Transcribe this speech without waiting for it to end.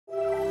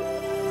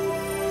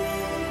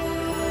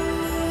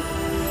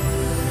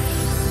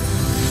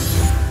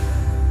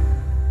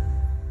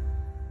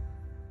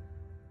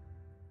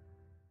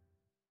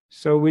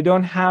So we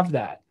don't have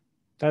that.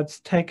 That's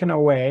taken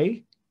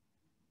away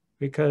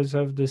because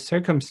of the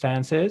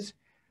circumstances.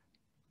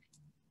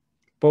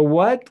 But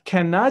what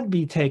cannot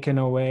be taken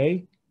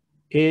away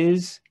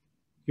is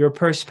your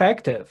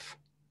perspective.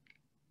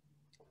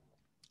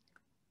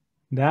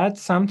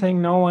 That's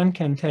something no one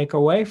can take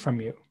away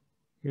from you.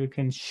 You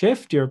can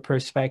shift your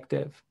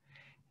perspective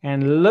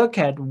and look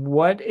at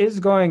what is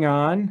going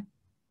on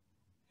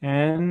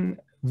and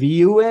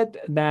view it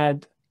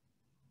that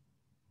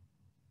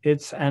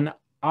it's an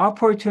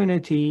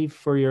opportunity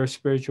for your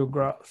spiritual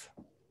growth.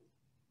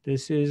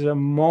 This is a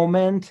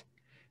moment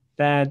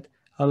that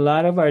a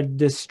lot of our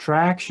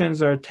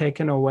distractions are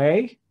taken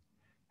away,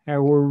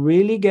 and we'll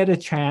really get a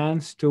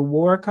chance to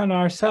work on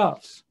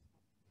ourselves,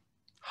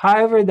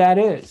 however that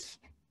is.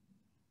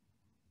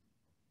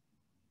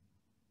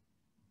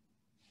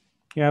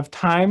 You have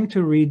time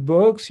to read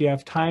books, you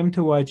have time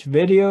to watch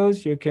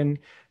videos,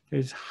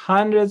 there's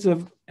hundreds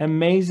of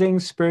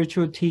amazing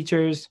spiritual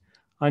teachers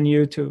on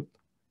YouTube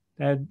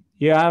that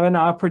you have an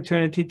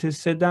opportunity to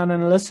sit down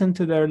and listen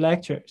to their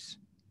lectures.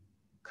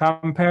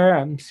 Compare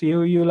them, see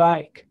who you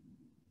like.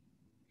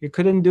 You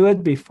couldn't do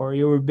it before,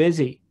 you were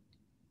busy.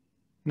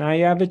 Now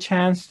you have a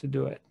chance to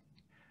do it.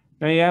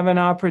 Now you have an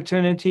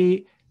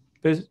opportunity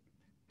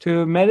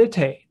to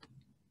meditate.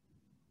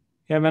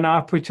 You have an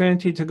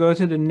opportunity to go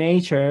to the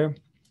nature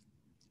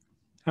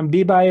and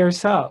be by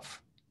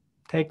yourself.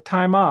 Take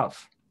time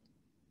off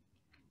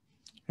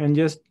and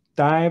just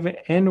dive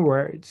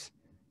inwards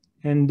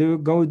and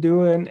go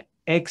do an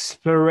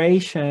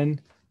exploration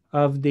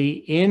of the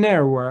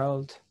inner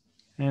world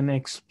and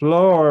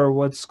explore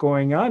what's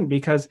going on,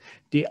 because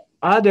the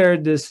utter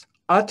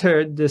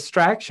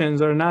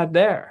distractions are not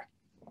there.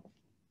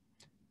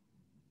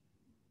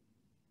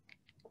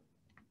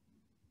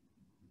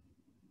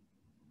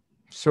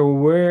 So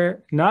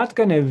we're not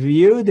going to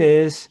view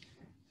this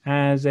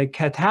as a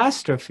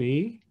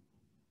catastrophe.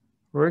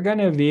 We're going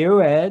to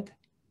view it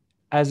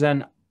as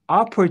an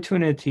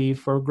opportunity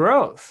for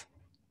growth.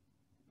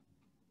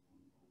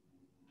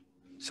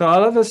 So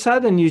all of a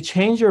sudden you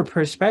change your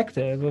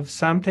perspective of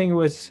something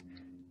was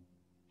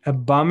a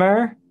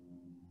bummer.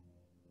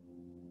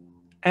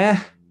 I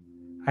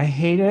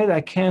hate it, I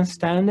can't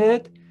stand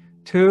it,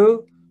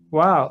 to,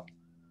 wow,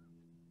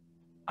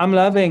 I'm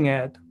loving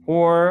it,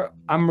 or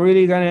I'm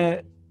really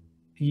gonna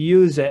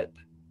use it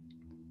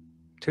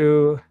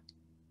to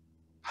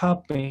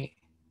help me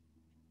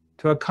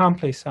to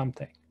accomplish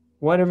something,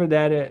 whatever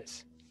that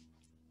is.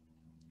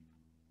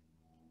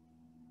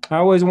 I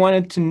always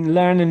wanted to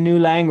learn a new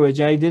language.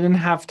 I didn't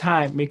have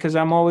time because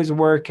I'm always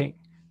working.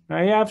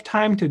 Now you have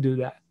time to do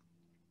that.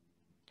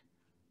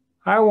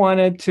 I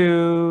wanted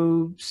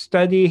to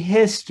study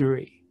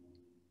history.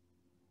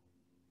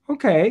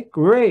 Okay,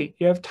 great,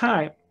 you have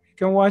time. You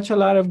can watch a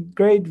lot of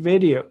great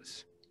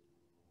videos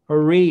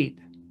or read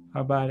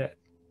about it.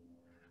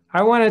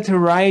 I wanted to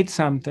write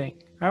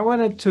something. I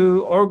wanted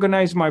to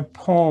organize my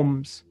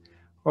poems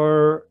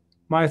or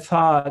my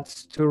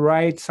thoughts to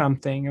write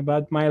something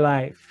about my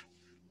life.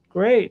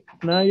 Great,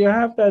 now you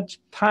have that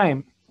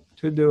time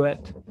to do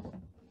it.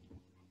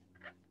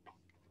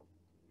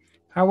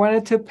 I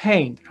wanted to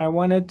paint. I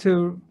wanted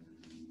to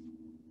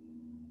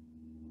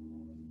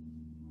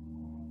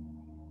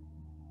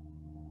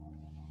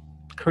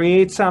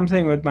create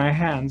something with my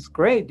hands.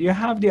 Great, you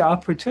have the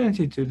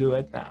opportunity to do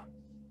it now.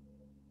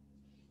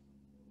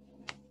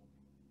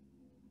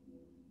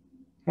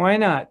 Why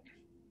not?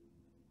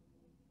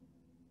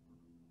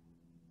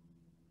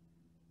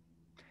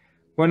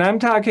 When I'm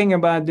talking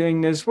about doing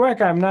this work,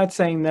 I'm not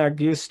saying that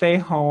you stay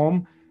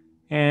home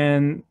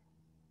and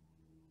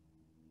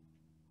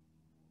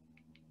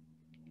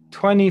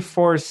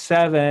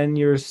 24/7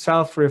 you're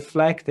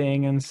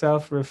self-reflecting and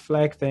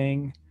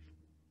self-reflecting.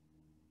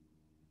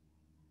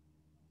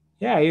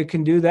 Yeah, you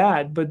can do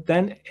that, but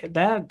then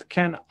that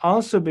can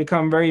also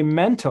become very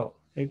mental.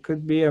 It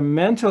could be a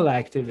mental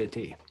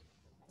activity.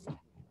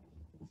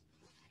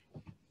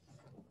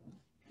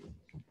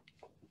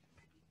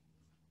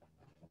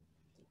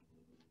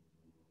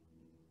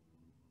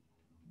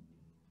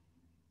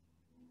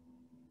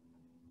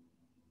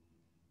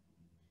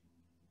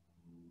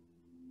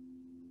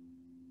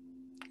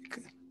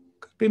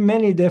 Could be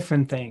many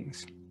different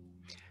things.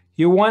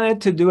 You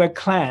wanted to do a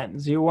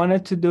cleanse. You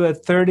wanted to do a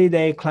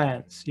 30-day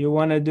cleanse. You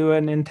want to do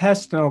an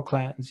intestinal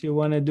cleanse. You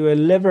want to do a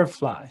liver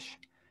flush.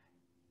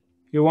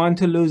 You want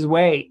to lose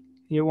weight.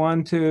 You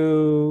want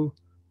to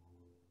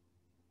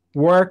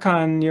work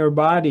on your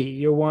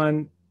body.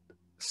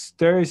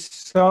 There's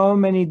so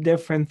many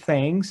different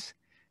things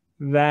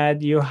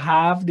that you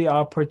have the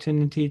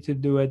opportunity to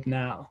do it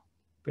now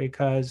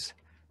because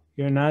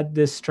you're not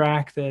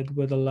distracted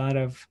with a lot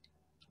of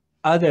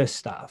other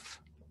stuff.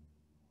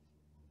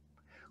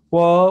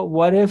 Well,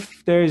 what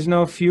if there is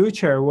no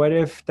future? What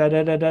if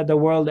the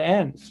world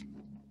ends?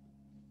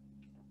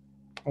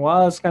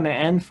 Well, it's going to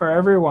end for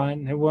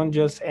everyone. It won't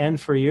just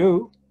end for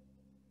you.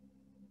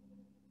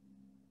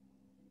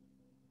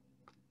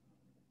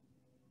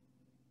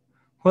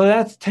 Well,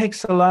 that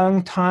takes a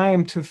long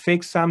time to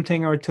fix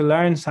something or to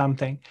learn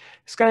something.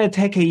 It's going to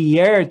take a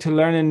year to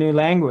learn a new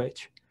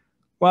language.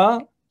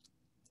 Well,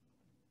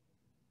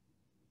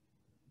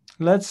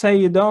 let's say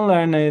you don't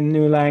learn a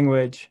new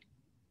language.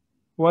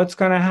 What's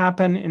going to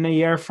happen in a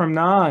year from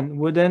now on?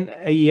 Wouldn't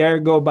a year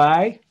go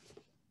by?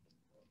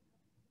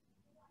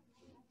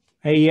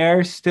 A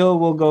year still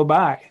will go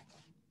by.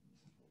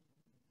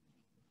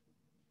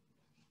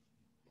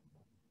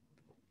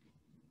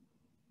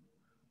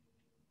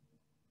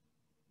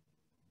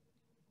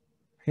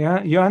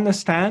 Yeah, you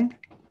understand?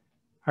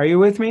 Are you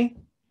with me?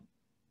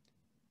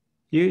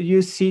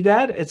 You see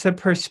that? It's a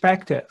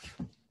perspective.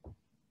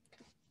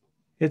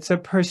 It's a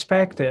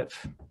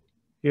perspective.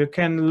 You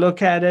can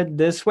look at it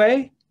this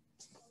way,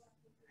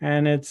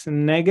 and it's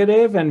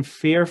negative and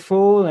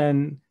fearful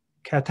and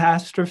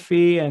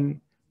catastrophe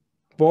and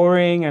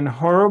boring and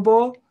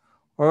horrible,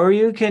 or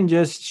you can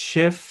just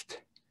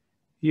shift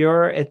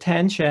your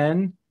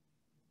attention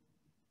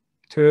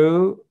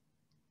to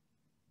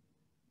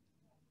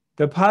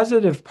the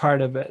positive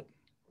part of it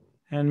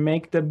and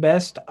make the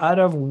best out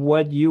of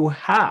what you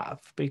have,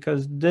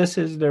 because this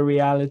is the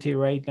reality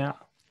right now.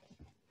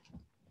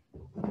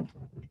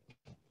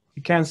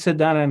 You can't sit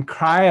down and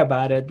cry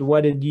about it,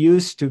 what it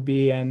used to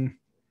be and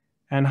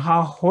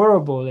how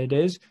horrible it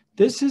is.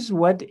 This is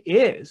what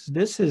is.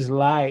 This is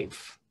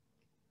life.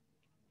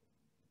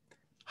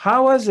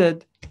 How was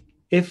it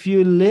if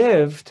you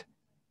lived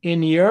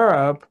in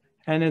Europe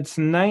and it's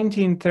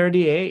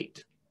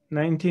 1938,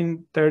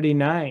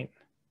 1939,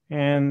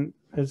 and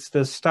it's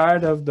the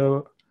start of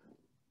the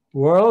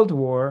World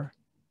War,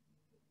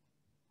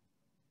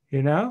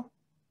 you know?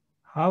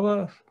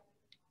 I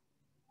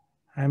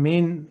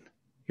mean,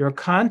 your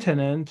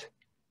continent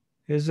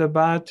is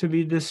about to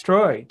be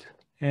destroyed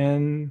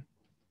and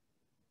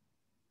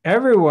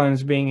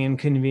everyone's being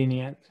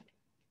inconvenienced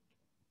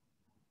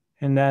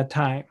in that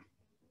time.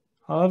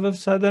 All of a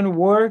sudden,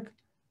 war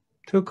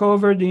took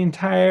over the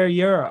entire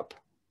Europe.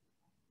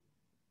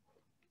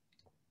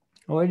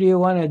 What do you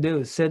want to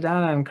do? Sit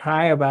down and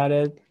cry about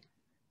it?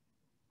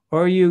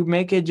 Or you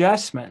make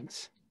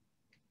adjustments?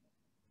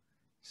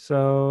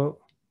 So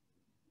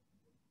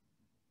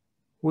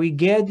we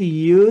get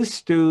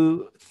used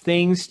to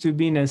things to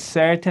be in a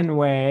certain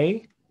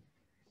way,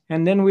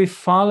 and then we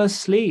fall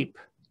asleep.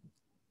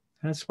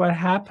 That's what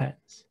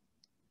happens.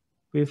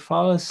 We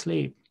fall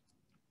asleep.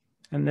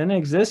 And then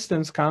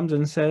existence comes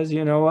and says,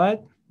 you know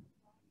what?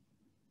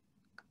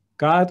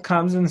 God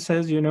comes and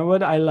says, you know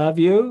what? I love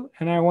you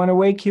and I want to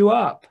wake you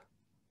up.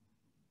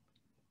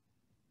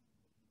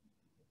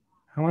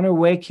 I want to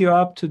wake you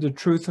up to the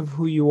truth of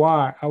who you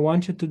are. I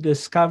want you to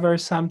discover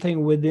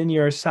something within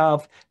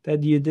yourself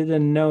that you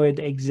didn't know it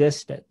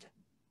existed.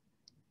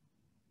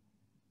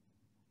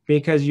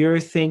 Because you're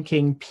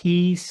thinking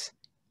peace,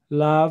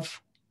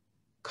 love,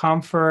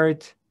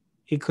 comfort,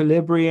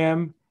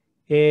 equilibrium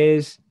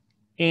is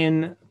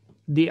in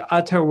the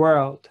outer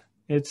world.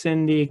 It's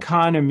in the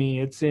economy.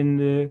 It's in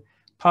the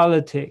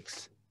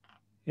politics.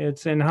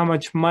 It's in how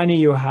much money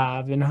you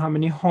have, and how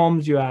many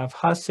homes you have,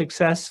 how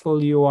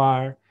successful you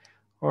are,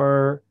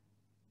 or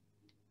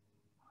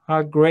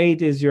how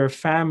great is your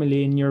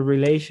family and your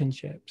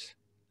relationships.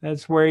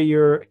 That's where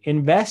you're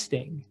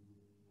investing.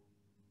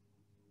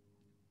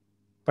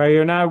 But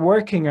you're not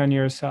working on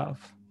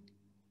yourself.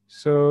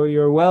 So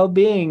your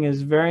well-being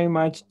is very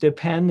much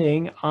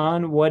depending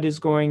on what is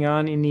going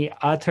on in the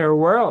outer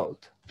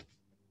world.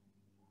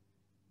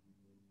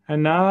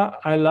 And now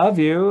I love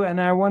you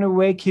and I want to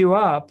wake you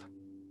up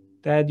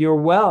that your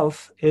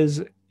wealth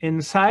is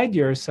inside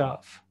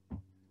yourself.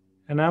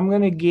 And I'm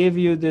going to give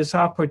you this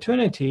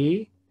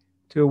opportunity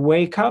to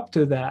wake up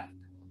to that,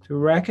 to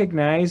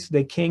recognize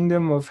the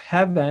kingdom of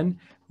heaven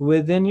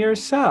within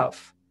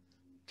yourself,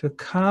 to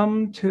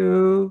come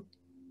to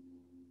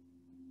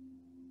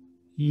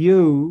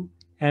you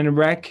and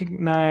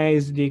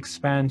recognize the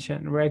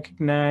expansion,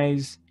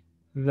 recognize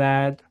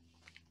that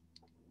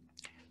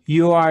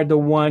you are the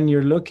one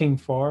you're looking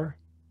for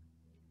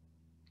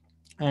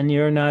and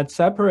you're not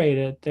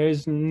separated.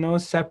 There's no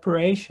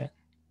separation.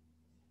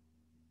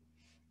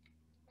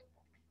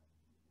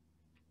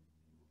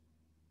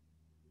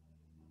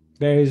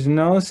 There is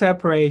no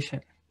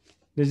separation.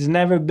 There's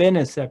never been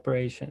a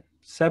separation.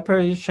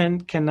 Separation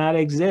cannot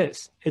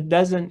exist. It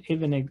doesn't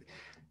even,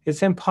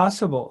 it's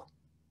impossible.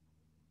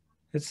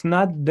 It's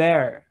not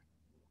there.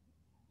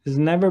 It's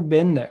never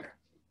been there.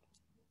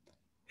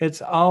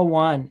 It's all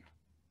one.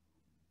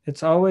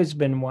 It's always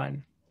been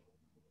one.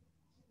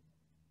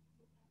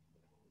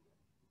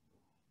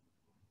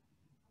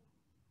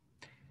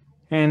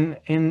 And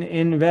in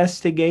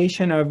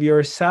investigation of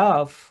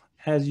yourself,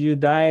 as you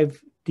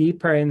dive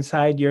deeper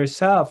inside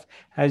yourself,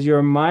 as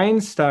your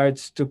mind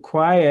starts to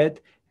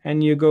quiet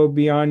and you go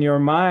beyond your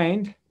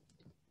mind,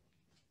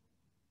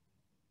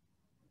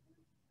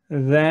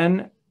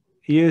 then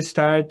you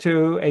start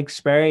to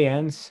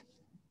experience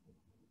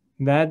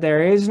that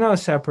there is no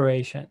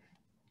separation.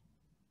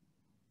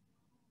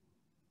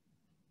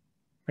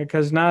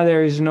 Because now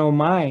there is no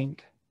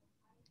mind.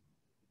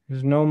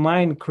 There's no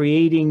mind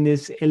creating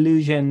this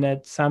illusion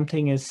that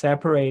something is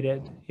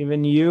separated.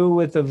 Even you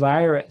with the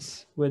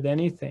virus, with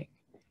anything.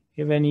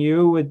 Even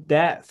you with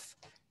death.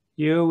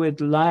 You with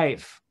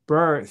life,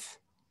 birth.